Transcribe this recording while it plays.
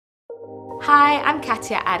Hi, I'm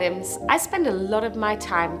Katia Adams. I spend a lot of my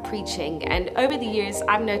time preaching, and over the years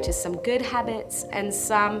I've noticed some good habits and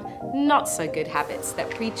some not so good habits that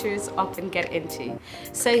preachers often get into.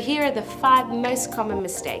 So here are the 5 most common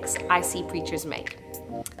mistakes I see preachers make.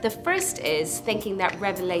 The first is thinking that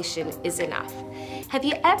revelation is enough. Have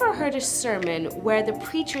you ever heard a sermon where the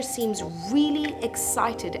preacher seems really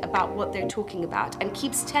excited about what they're talking about and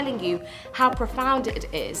keeps telling you how profound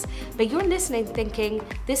it is, but you're listening thinking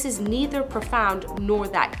this is neither profound nor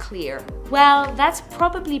that clear? Well, that's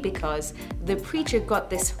probably because the preacher got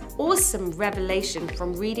this awesome revelation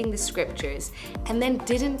from reading the scriptures and then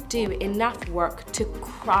didn't do enough work to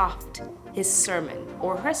craft his sermon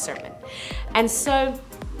or her sermon. And so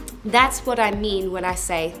that's what I mean when I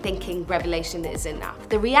say thinking revelation is enough.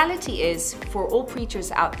 The reality is, for all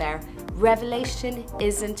preachers out there, revelation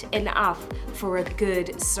isn't enough for a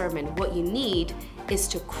good sermon. What you need is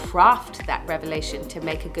to craft that revelation to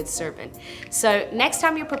make a good sermon. So next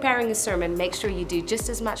time you're preparing a sermon, make sure you do just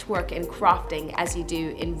as much work in crafting as you do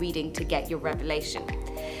in reading to get your revelation.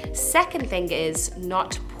 Second thing is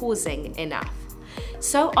not pausing enough.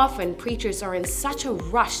 So often preachers are in such a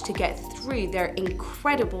rush to get through their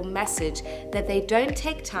incredible message that they don't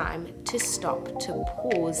take time to stop, to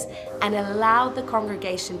pause, and allow the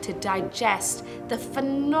congregation to digest the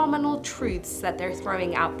phenomenal truths that they're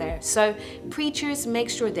throwing out there. So preachers, make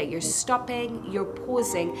sure that you're stopping, you're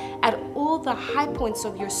pausing at all the high points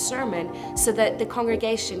of your sermon so that the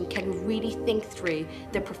congregation can really think through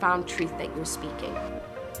the profound truth that you're speaking.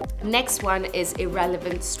 Next one is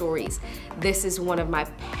irrelevant stories. This is one of my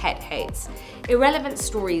pet hates. Irrelevant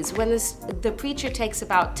stories, when the preacher takes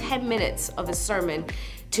about 10 minutes of a sermon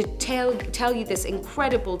to tell you this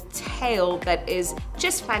incredible tale that is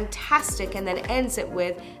just fantastic and then ends it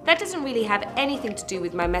with, that doesn't really have anything to do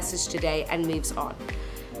with my message today, and moves on.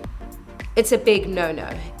 It's a big no-no.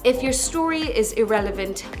 If your story is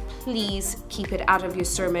irrelevant, please keep it out of your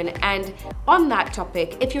sermon. And on that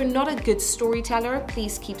topic, if you're not a good storyteller,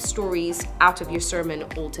 please keep stories out of your sermon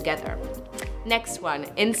altogether. Next one,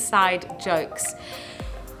 inside jokes.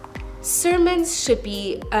 Sermons should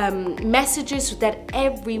be messages that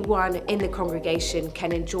everyone in the congregation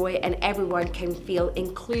can enjoy and everyone can feel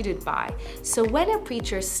included by. So when a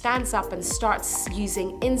preacher stands up and starts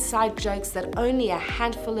using inside jokes that only a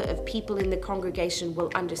handful of people in the congregation will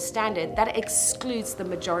understand it, that excludes the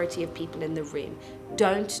majority of people in the room.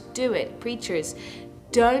 Don't do it. Preachers,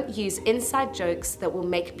 don't use inside jokes that will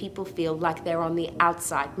make people feel like they're on the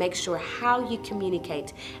outside. Make sure how you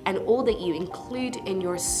communicate and all that you include in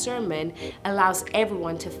your sermon allows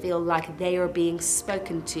everyone to feel like they are being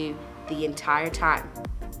spoken to the entire time.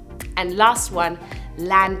 And last one,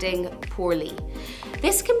 landing poorly.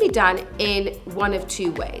 This can be done in one of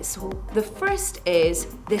 2 ways. The first is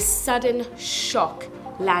this sudden shock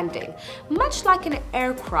landing. Much like an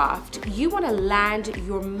aircraft, you want to land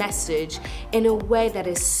your message in a way that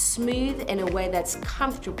is smooth, in a way that's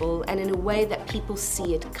comfortable, and in a way that people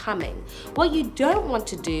see it coming. What you don't want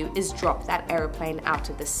to do is drop that airplane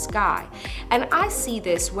out of the sky. And I see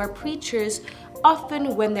this where preachers,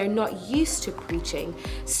 often when they're not used to preaching,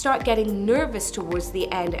 start getting nervous towards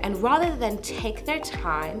the end, and rather than take their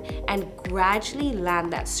time and gradually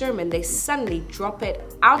land that sermon, they suddenly drop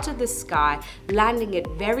it out of the sky, landing it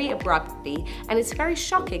very abruptly, and it's very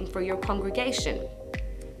shocking for your congregation.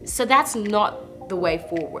 So that's not the way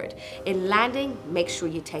forward. In landing, make sure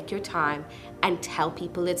you take your time and tell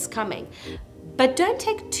people it's coming. But don't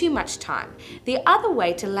take too much time. The other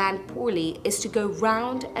way to land poorly is to go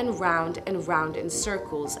round and round and round in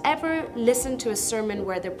circles. Ever listen to a sermon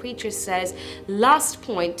where the preacher says, last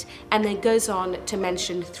point, and then goes on to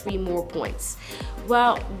mention 3 more points?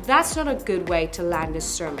 Well, that's not a good way to land a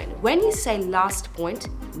sermon. When you say last point,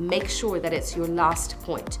 make sure that it's your last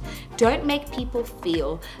point. Don't make people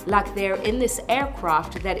feel like they're in this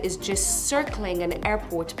aircraft that is just circling an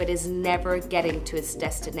airport but is never getting to its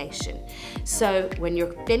destination. So when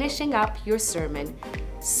you're finishing up your sermon,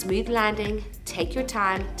 smooth landing, take your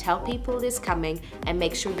time, tell people it's coming, and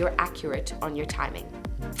make sure you're accurate on your timing.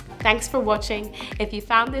 Thanks for watching. If you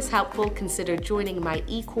found this helpful, consider joining my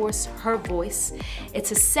e-course, Her Voice.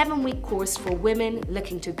 It's a 7-week course for women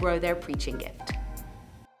looking to grow their preaching gift.